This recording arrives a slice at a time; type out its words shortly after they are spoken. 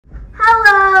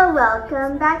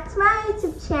welcome back to my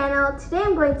YouTube channel. Today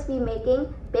I'm going to be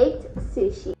making baked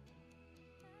sushi.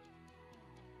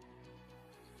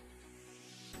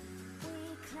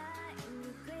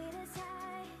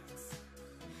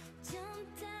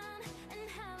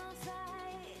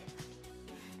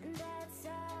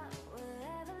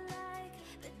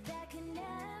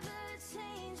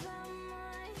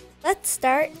 Let's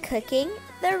start cooking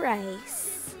the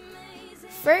rice.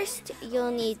 First,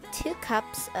 you'll need 2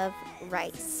 cups of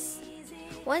rice.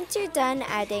 Once you're done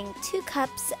adding 2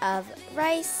 cups of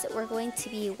rice, we're going to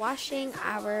be washing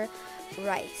our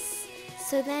rice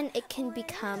so then it can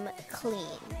become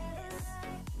clean.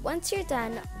 Once you're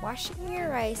done washing your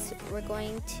rice, we're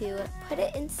going to put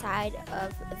it inside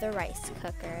of the rice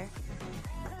cooker.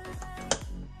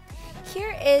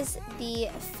 Here is the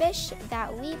fish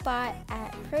that we bought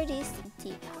at Produce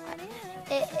Depot.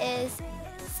 It is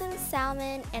some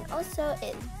salmon and also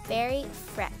it's very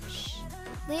fresh.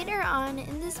 Later on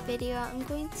in this video, I'm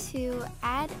going to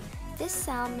add this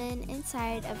salmon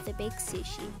inside of the baked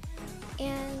sushi.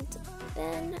 And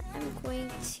then I'm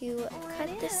going to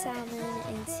cut the salmon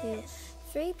into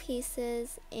 3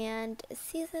 pieces and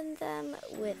season them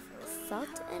with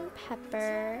salt and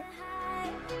pepper.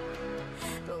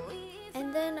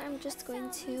 And then I'm just going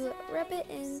to rub it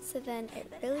in so then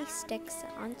it really sticks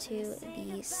onto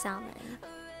the salmon.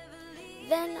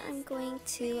 Then I'm going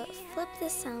to flip the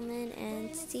salmon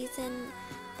and season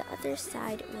the other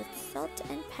side with salt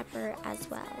and pepper as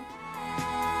well.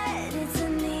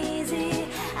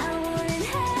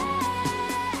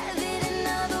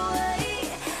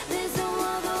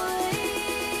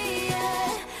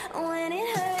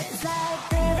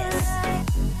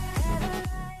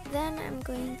 Then I'm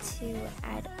going to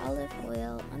add olive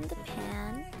oil on the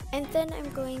pan, and then I'm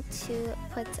going to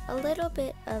put a little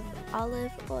bit of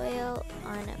olive oil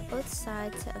on both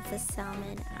sides of the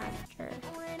salmon after,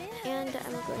 and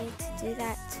I'm going to do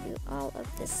that to all of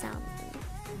the salmon.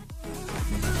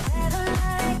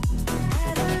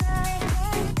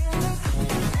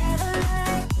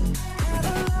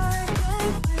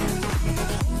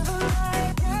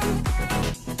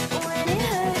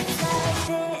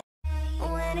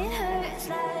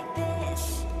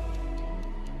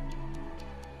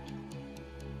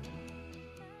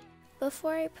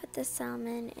 Before I put the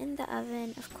salmon in the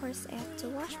oven, of course I have to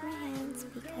wash my hands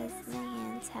because my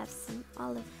hands have some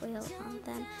olive oil on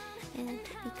them and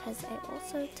because I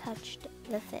also touched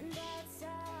the fish.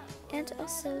 And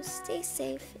also stay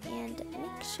safe and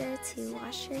make sure to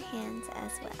wash your hands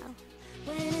as well.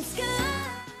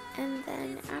 And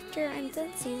then after I'm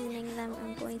done seasoning them,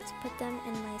 I'm going to put them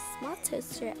in my small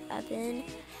toaster oven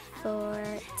for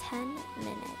 10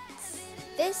 minutes.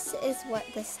 This is what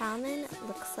the salmon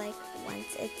looks like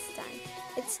once it's done.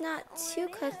 It's not too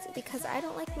cooked because I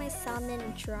don't like my salmon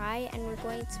dry, and we're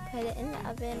going to put it in the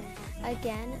oven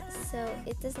again so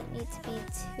it doesn't need to be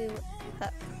too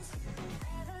cooked.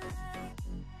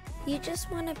 You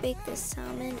just want to bake the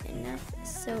salmon enough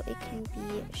so it can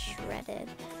be shredded.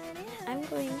 I'm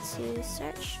going to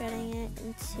start shredding it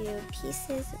into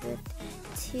pieces with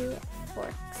 2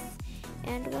 forks.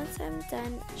 And once I'm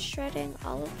done shredding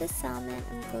all of the salmon,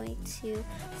 I'm going to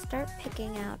start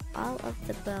picking out all of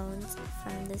the bones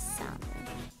from the salmon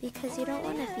because you don't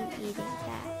want to be eating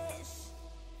that.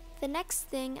 The next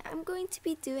thing I'm going to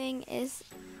be doing is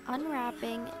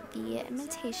unwrapping the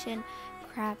imitation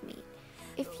crab meat.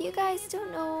 If you guys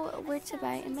don't know where to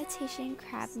buy imitation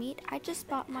crab meat, I just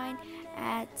bought mine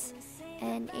at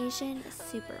an Asian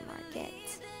supermarket.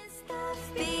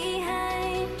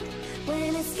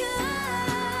 When it's good,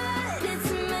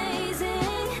 it's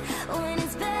amazing. When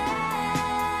it's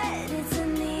bad, it's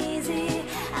uneasy.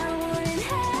 I wouldn't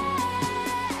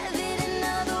have it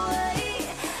another way.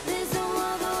 There's no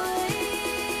other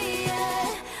way.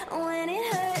 Yeah. When it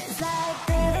hurts like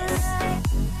this,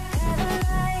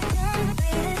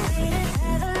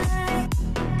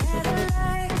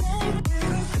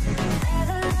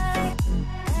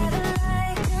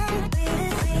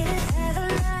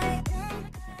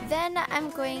 then I'm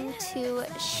going to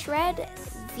shred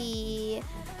the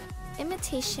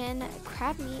imitation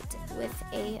crab meat with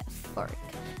a fork.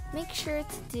 Make sure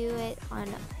to do it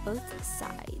on both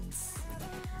sides.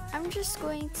 I'm just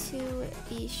going to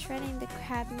be shredding the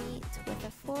crab meat with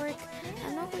a fork.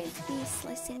 I'm not going to be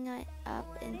slicing it up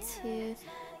into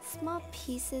small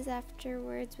pieces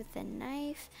afterwards with a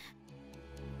knife.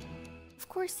 Of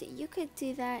course, you could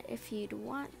do that if you'd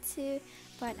want to,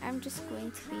 but I'm just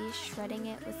going to be shredding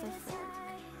it with a fork.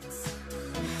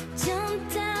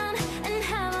 Jump down and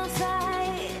have a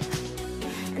fight.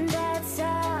 That's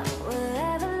all we'll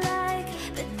ever like,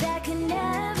 but that can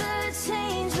never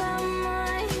change my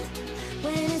mind.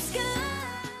 When it's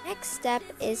step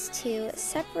is to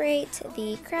separate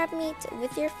the crab meat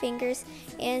with your fingers,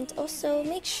 and also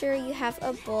make sure you have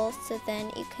a bowl so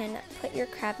then you can put your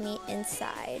crab meat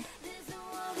inside.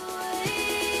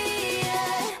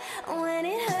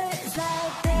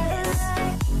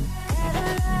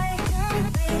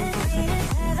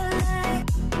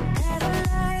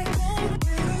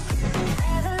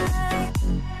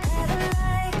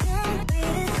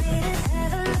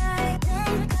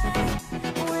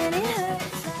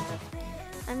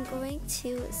 I'm going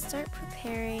to start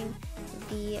preparing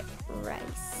the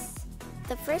rice.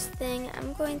 The first thing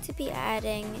I'm going to be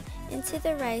adding into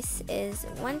the rice is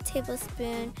 1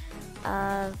 tablespoon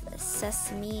of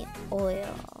sesame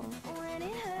oil.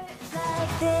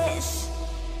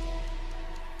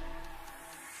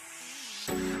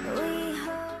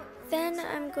 Then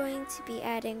I'm going to be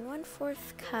adding 1/4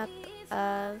 cup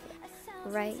of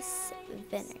rice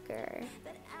vinegar.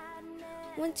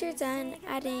 Once you're done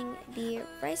adding the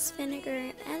rice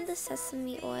vinegar and the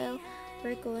sesame oil,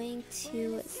 we're going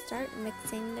to start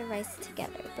mixing the rice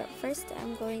together. But first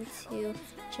I'm going to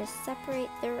just separate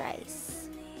the rice,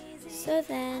 so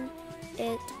then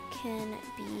it can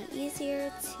be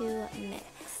easier to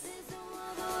mix.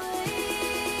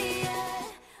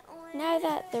 Now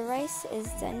that the rice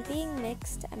is done being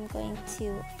mixed, I'm going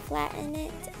to flatten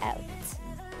it out.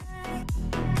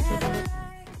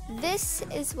 This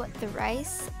is what the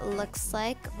rice looks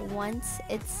like once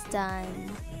it's done.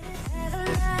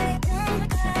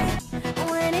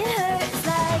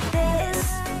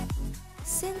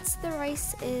 Since the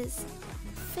rice is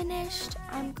finished,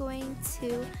 I'm going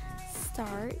to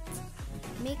start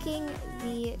making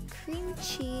the cream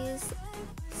cheese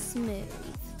smooth.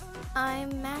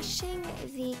 I'm mashing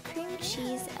the cream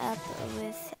cheese up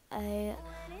with a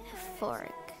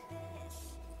fork.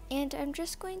 And I'm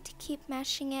just going to keep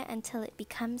mashing it until it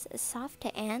becomes soft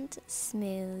and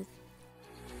smooth.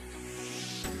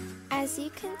 As you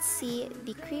can see,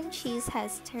 the cream cheese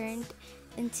has turned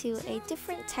into a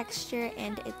different texture,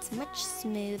 and it's much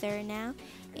smoother now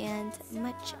and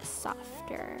much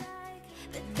softer.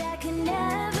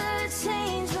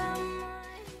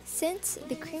 Since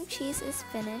the cream cheese is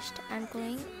finished, I'm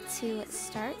going to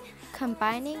start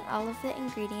combining all of the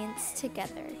ingredients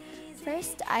together.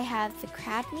 First, I have the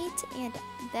crab meat, and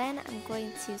then I'm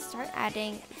going to start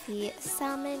adding the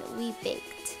salmon we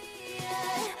baked.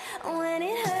 When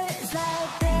it hurts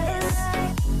like this,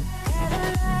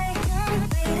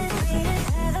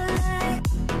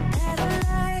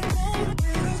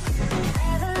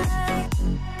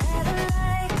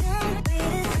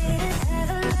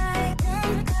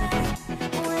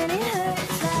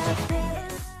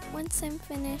 once I'm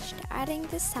finished adding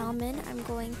the salmon, I'm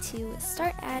going to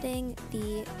start adding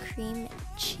the cream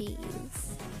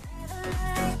cheese.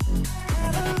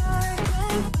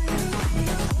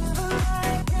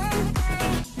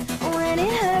 When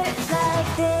it hurts like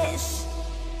this,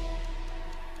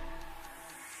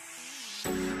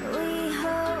 we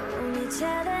hold each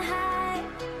other high,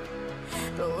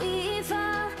 but we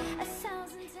fall 1,000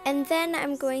 times. And then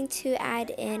I'm going to add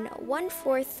in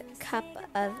 1/4 cup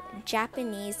of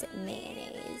Japanese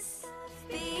mayonnaise.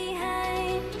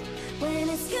 Behind, when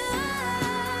it's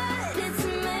good, it's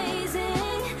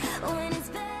amazing. When it's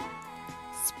bad,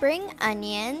 spring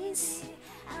onions.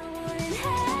 I wouldn't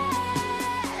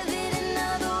have it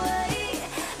another way.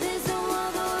 There's no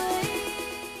other way.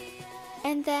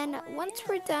 And then once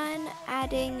we're done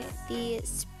adding the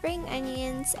spring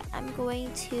onions, I'm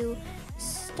going to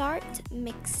start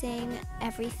mixing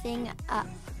everything up.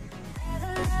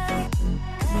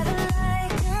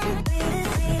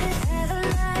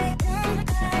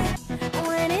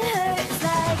 When it hurts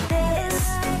like this.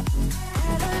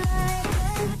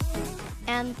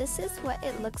 And this is what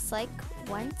it looks like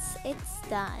once it's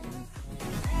done.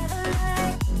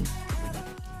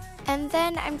 And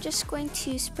then I'm just going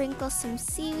to sprinkle some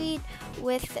seaweed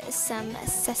with some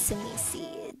sesame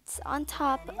seeds on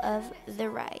top of the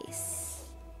rice.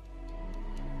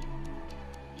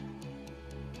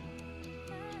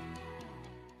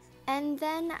 And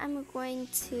then I'm going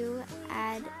to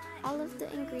add all of the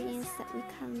ingredients that we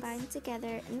combined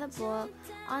together in the bowl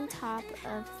on top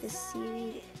of the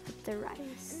seaweed with the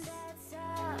rice.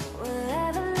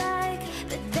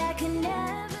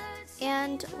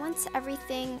 And once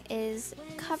everything is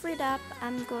covered up,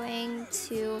 I'm going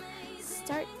to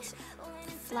start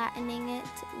flattening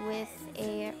it with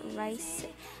a rice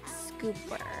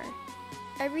scooper.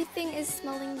 Everything is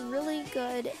smelling really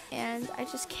good, and I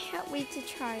just can't wait to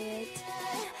try it.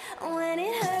 When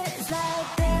it hurts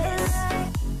like this.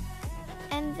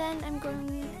 And then I'm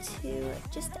going to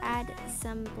just add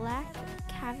some black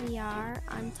caviar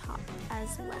on top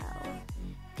as well.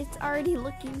 it's already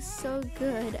looking so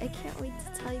good. I can't wait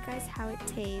to tell you guys how it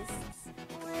tastes.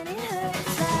 When it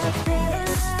hurts like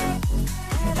this,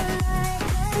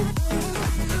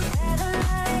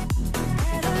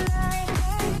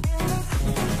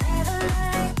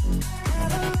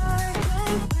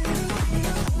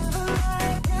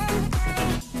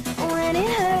 when it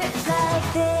hurts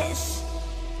like this,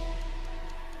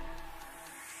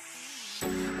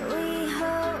 we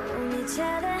hold each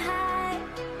other high,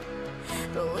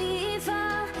 but we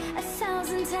fall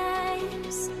 1,000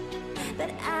 times. But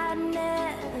I'd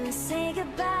never say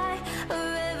goodbye or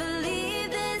ever leave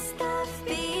this stuff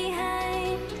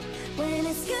behind. When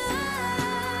it's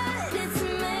good, it's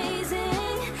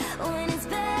amazing. When it's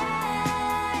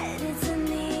bad, it's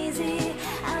uneasy.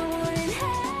 I want it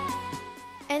high.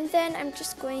 And then I'm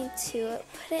just going to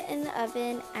put it in the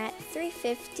oven at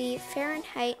 350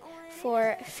 Fahrenheit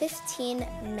for 15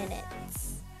 minutes.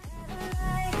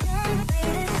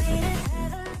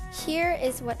 Here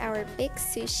is what our baked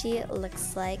sushi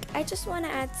looks like. I just want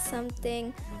to add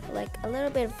something like a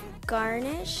little bit of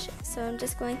garnish, so I'm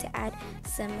just going to add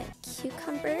some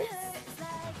cucumbers.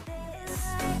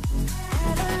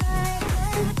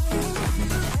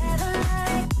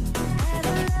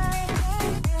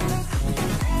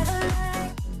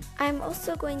 I'm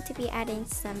also going to be adding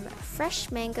some fresh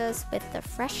mangoes with the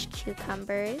fresh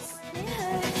cucumbers.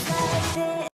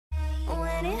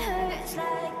 When it hurts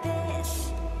like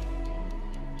this.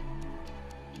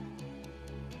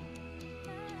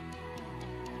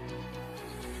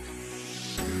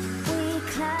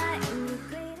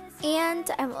 And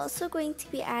I'm also going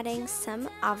to be adding some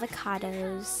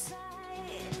avocados.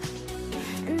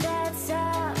 And that's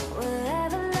all we'll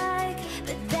ever like,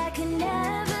 but that can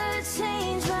never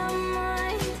change my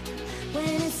mind.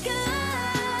 When it's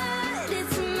good,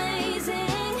 it's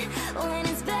amazing. When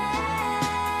it's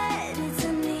bad, it's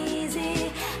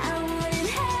uneasy. I wouldn't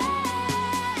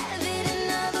have it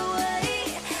another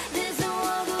way. There's no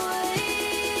other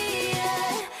way.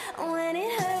 Yeah. When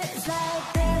it hurts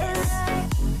like this.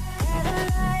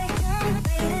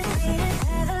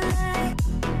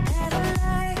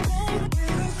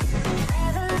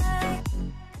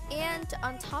 And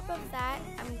on top of that,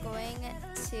 I'm going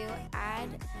to add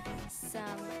some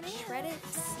shredded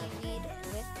seaweed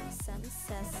with some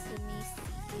sesame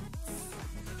seeds.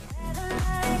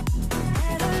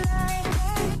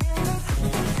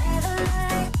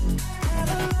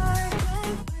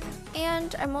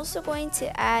 And I'm also going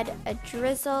to add a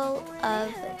drizzle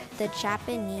of the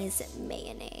Japanese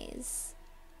mayonnaise.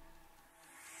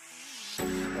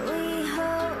 We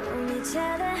hold each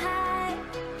other high,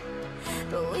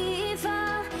 but we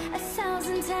fall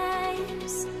 1,000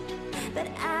 times. But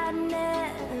I'd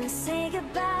never say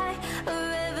goodbye or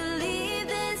ever leave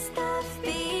this stuff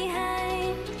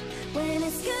behind. When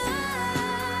it's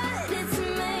good, it's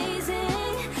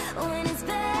amazing. When it's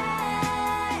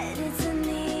bad, it's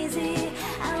uneasy.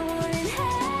 I wouldn't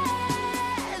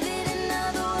have it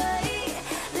another way.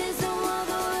 There's no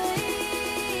other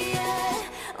way. Yeah.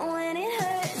 When it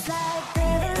hurts like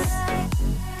this.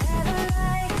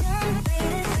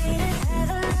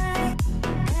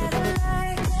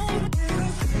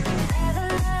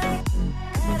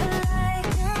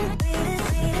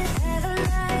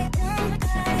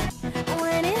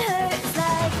 When it hurts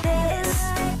like this.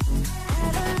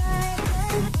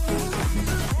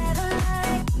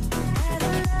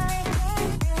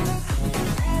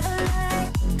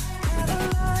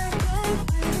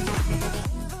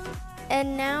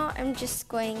 And now I'm just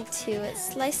going to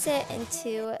slice it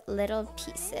into little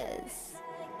pieces.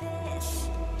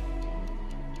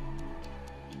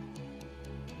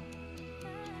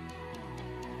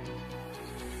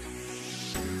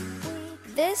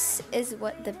 This is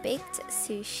what the baked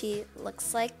sushi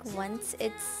looks like once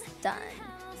it's done.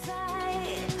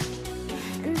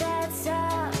 That's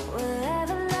all we'll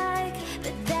ever like,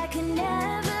 but that can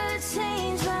never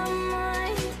change my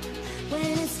mind.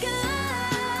 When it's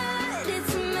good,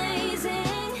 it's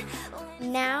amazing.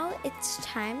 Now it's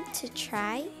time to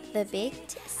try the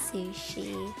baked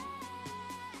sushi.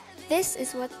 This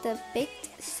is what the baked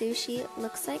sushi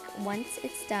looks like once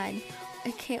it's done. I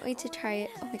can't wait to try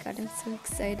it. Oh my god, I'm so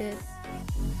excited.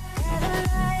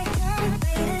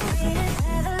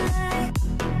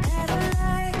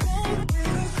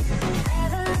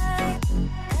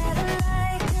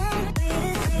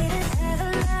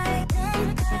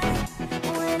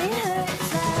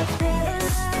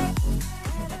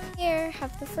 Here,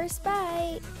 have the first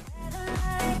bite.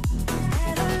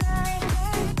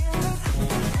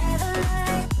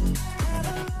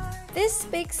 This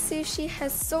baked sushi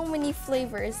has so many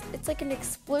flavors. It's like an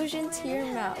explosion to your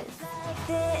mouth.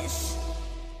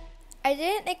 I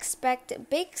didn't expect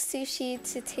baked sushi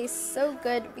to taste so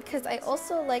good because I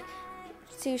also like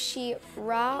sushi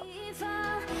raw.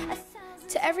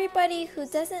 To everybody who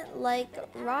doesn't like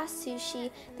raw sushi,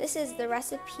 this is the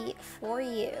recipe for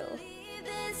you.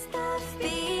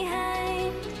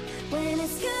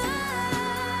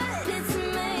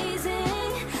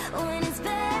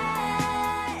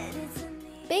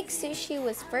 Baked sushi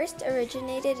was first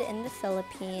originated in the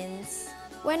Philippines.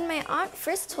 When my aunt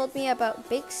first told me about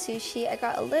baked sushi, I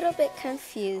got a little bit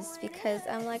confused because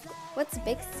I'm like, what's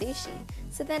baked sushi?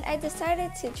 So then I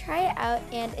decided to try it out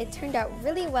and it turned out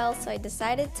really well, so I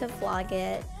decided to vlog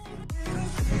it.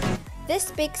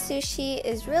 This baked sushi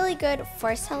is really good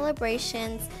for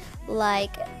celebrations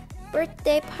like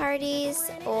birthday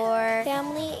parties or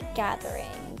family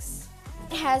gatherings.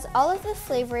 It has all of the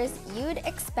flavors you'd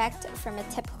expect from a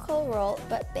typical roll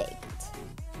but baked.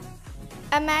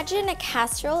 Imagine a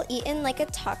casserole eaten like a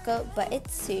taco, but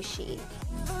it's sushi.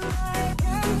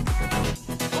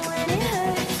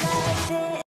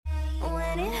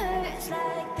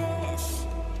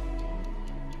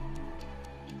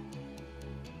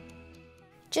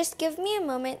 Just give me a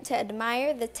moment to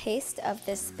admire the taste of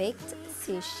this baked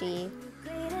sushi.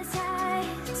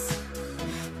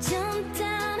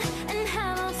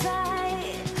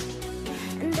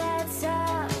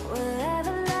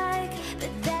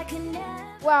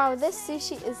 Wow, this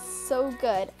sushi is so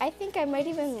good. I think I might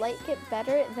even like it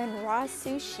better than raw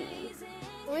sushi.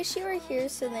 I wish you were here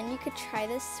so then you could try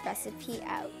this recipe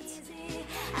out.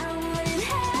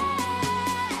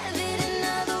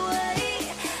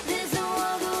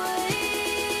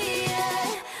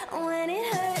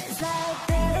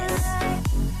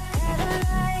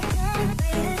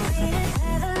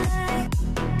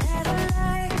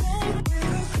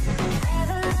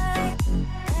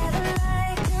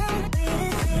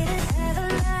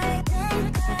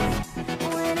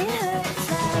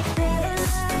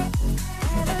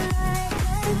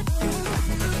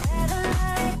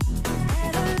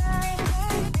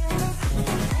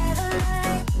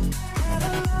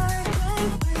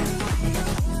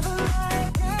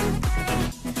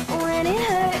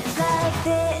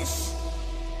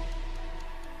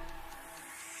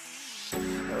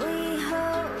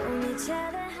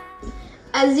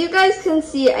 As you guys can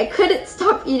see, I couldn't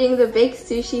stop eating the baked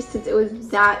sushi since it was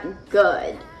that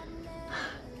good.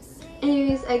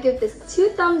 Anyways, I give this 2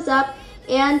 thumbs up,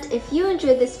 and if you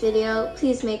enjoyed this video,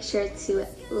 please make sure to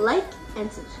like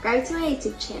and subscribe to my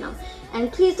YouTube channel.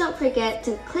 And please don't forget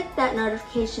to click that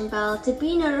notification bell to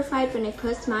be notified when I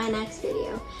post my next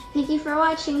video. Thank you for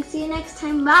watching. See you next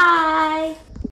time. Bye!